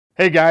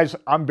Hey guys,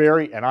 I'm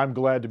Barry, and I'm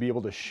glad to be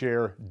able to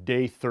share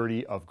day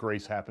 30 of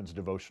Grace Happens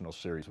devotional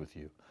series with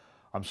you.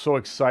 I'm so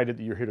excited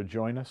that you're here to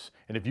join us,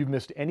 and if you've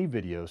missed any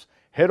videos,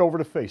 head over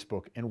to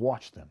Facebook and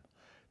watch them.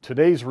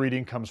 Today's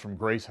reading comes from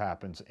Grace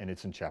Happens, and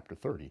it's in chapter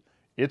 30.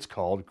 It's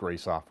called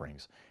Grace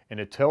Offerings, and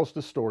it tells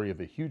the story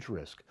of a huge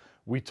risk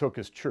we took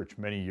as church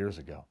many years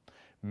ago.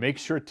 Make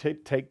sure to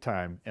take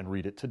time and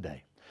read it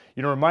today.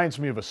 You know, it reminds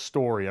me of a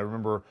story I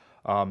remember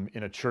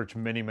in a church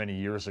many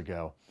years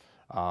ago.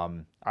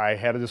 I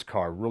had this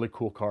car, really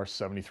cool car,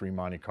 73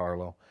 Monte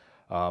Carlo,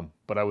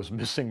 but I was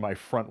missing my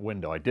front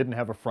window. I didn't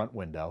have a front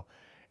window,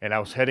 and I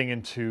was heading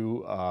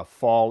into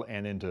fall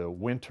and into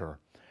winter.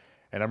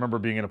 And I remember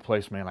being in a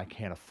place, man, I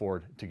can't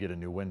afford to get a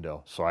new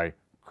window. So I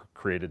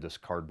created this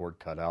cardboard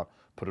cutout,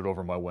 put it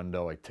over my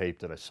window, I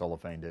taped it, I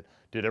cellophaned it,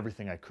 did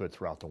everything I could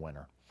throughout the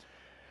winter.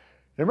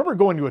 I remember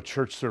going to a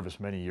church service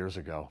many years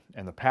ago,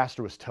 and the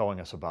pastor was telling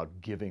us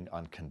about giving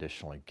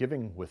unconditionally,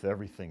 giving with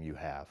everything you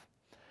have.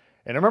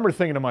 And I remember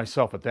thinking to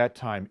myself at that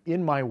time,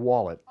 in my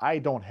wallet, I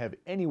don't have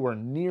anywhere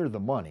near the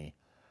money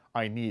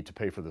I need to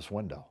pay for this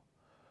window.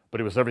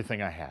 But it was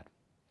everything I had.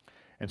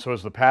 And so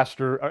as the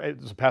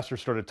pastor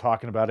started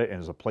talking about it,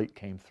 and as a plate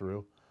came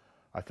through,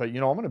 I thought, you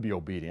know, I'm going to be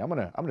obedient. I'm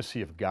going to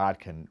see if God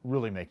can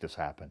really make this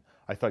happen.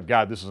 I thought,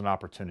 God, this is an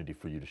opportunity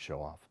for you to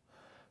show off.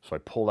 So I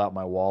pulled out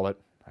my wallet,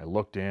 I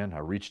looked in, I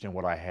reached in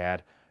what I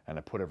had, and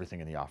I put everything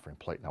in the offering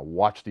plate. And I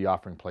watched the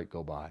offering plate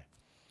go by.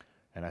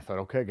 And I thought,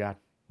 okay, God,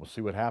 we'll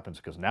see what happens,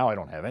 because now I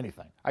don't have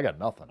anything. I got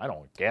nothing. I don't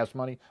have gas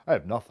money. I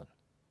have nothing.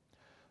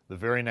 The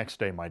very next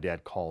day, my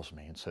dad calls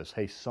me and says,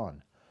 hey,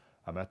 son,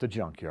 I'm at the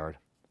junkyard.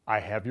 I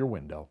have your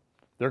window.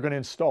 They're going to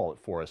install it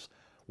for us.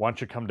 Why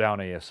don't you come down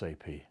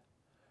ASAP? And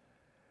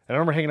I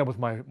remember hanging up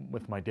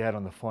with my dad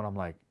on the phone. I'm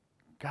like,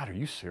 God, are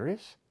you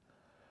serious?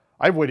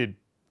 I've waited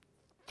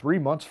 3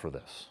 months for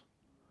this.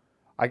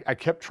 I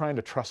kept trying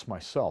to trust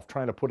myself,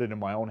 trying to put it in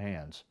my own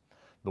hands.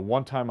 The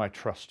one time I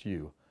trust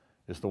you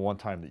is the one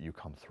time that you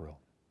come through.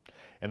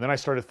 And then I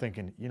started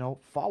thinking, you know,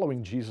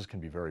 following Jesus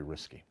can be very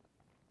risky.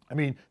 I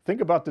mean,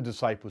 think about the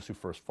disciples who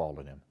first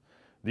followed him.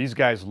 These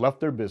guys left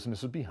their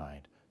businesses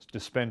behind to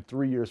spend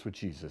 3 years with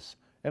Jesus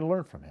and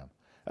learn from him.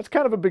 That's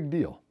kind of a big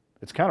deal.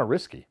 It's kind of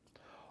risky.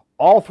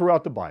 All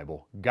throughout the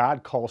Bible,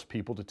 God calls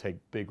people to take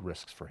big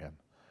risks for him.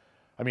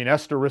 I mean,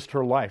 Esther risked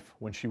her life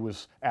when she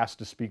was asked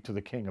to speak to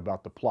the king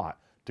about the plot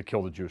to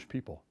kill the Jewish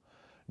people.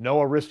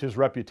 Noah risked his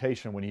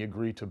reputation when he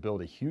agreed to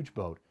build a huge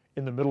boat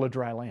in the middle of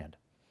dry land.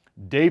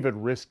 David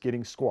risked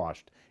getting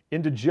squashed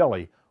into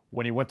jelly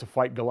when he went to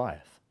fight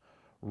Goliath.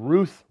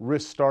 Ruth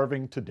risked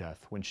starving to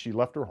death when she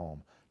left her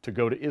home to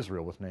go to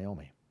Israel with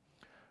Naomi.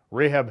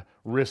 Rahab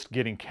risked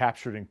getting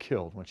captured and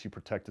killed when she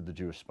protected the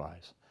Jewish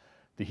spies.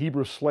 The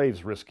Hebrew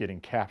slaves risked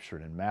getting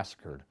captured and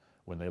massacred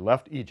when they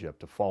left Egypt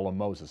to follow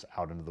Moses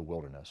out into the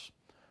wilderness.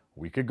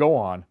 We could go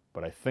on,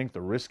 but I think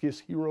the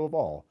riskiest hero of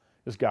all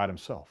is God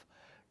himself.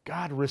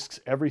 God risks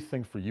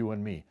everything for you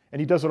and me,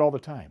 and he does it all the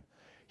time.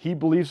 He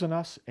believes in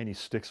us, and he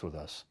sticks with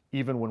us,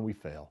 even when we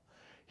fail.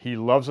 He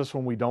loves us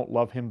when we don't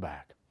love him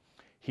back.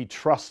 He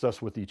trusts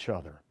us with each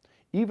other,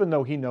 even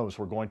though he knows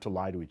we're going to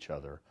lie to each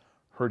other,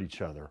 hurt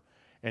each other,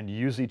 and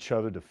use each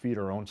other to feed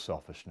our own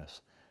selfishness.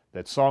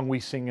 That song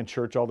we sing in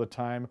church all the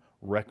time,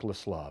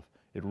 Reckless Love,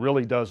 it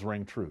really does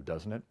ring true,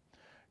 doesn't it?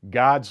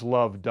 God's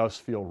love does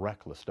feel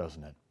reckless,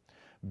 doesn't it?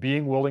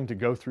 Being willing to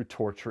go through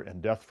torture and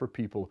death for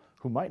people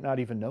who might not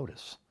even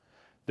notice.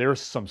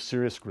 There's some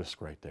serious risk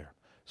right there.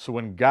 So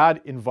when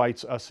God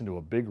invites us into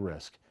a big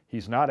risk,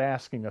 he's not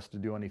asking us to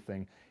do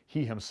anything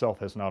he himself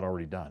has not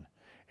already done.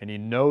 And he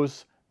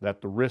knows that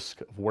the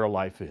risk of where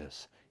life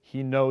is.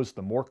 He knows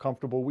the more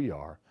comfortable we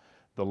are,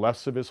 the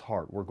less of his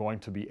heart we're going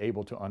to be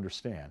able to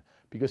understand,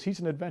 because he's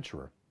an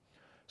adventurer.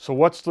 So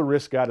what's the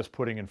risk God is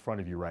putting in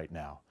front of you right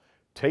now?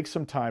 Take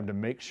some time to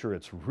make sure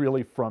it's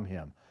really from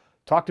him.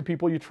 Talk to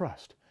people you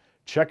trust.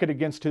 Check it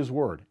against his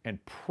word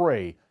and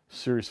pray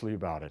seriously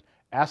about it,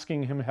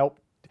 asking him to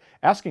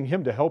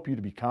help you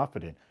to be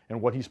confident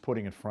in what he's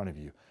putting in front of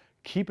you.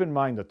 Keep in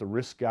mind that the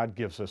risks God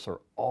gives us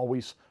are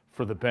always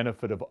for the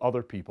benefit of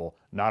other people,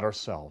 not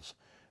ourselves.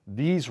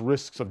 These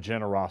risks of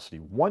generosity,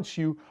 once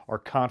you are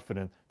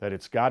confident that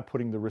it's God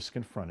putting the risk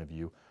in front of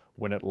you,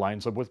 when it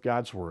lines up with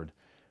God's word,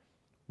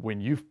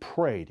 when you've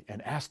prayed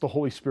and asked the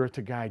Holy Spirit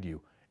to guide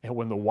you, and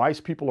when the wise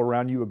people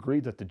around you agree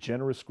that the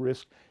generous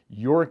risk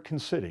you're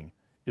considering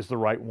is the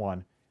right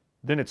one,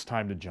 then it's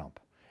time to jump.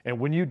 And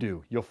when you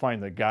do, you'll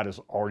find that God is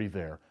already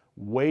there,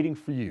 waiting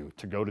for you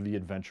to go to the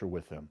adventure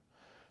with him.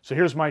 So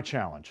here's my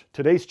challenge.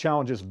 Today's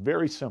challenge is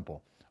very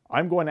simple.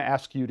 I'm going to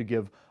ask you to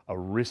give a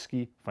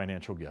risky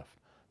financial gift.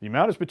 The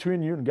amount is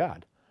between you and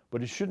God,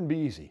 but it shouldn't be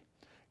easy.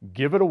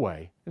 Give it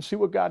away and see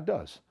what God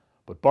does.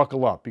 But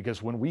buckle up,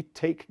 because when we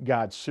take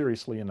God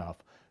seriously enough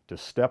to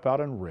step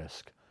out and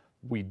risk,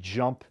 we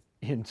jump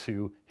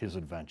into his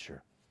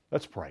adventure.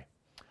 Let's pray.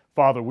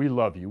 Father, we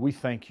love you. We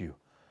thank you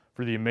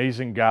for the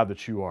amazing God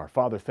that you are.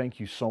 Father, thank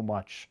you so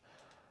much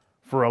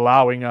for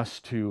allowing us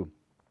to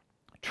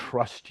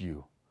trust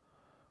you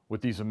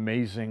with these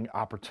amazing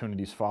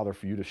opportunities, Father,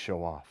 for you to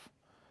show off.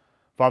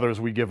 Father,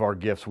 as we give our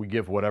gifts, we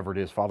give whatever it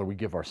is. Father, we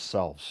give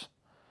ourselves.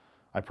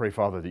 I pray,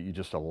 Father, that you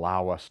just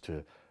allow us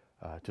to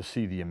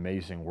see the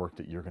amazing work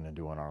that you're going to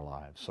do in our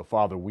lives. So,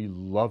 Father, we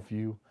love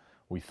you,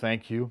 we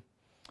thank you,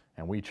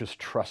 and we just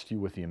trust you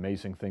with the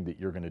amazing thing that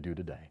you're going to do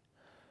today.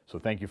 So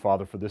thank you,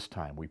 Father, for this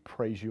time. We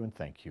praise you and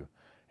thank you.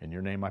 In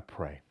your name I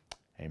pray.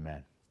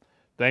 Amen.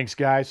 Thanks,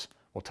 guys.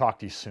 We'll talk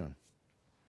to you soon.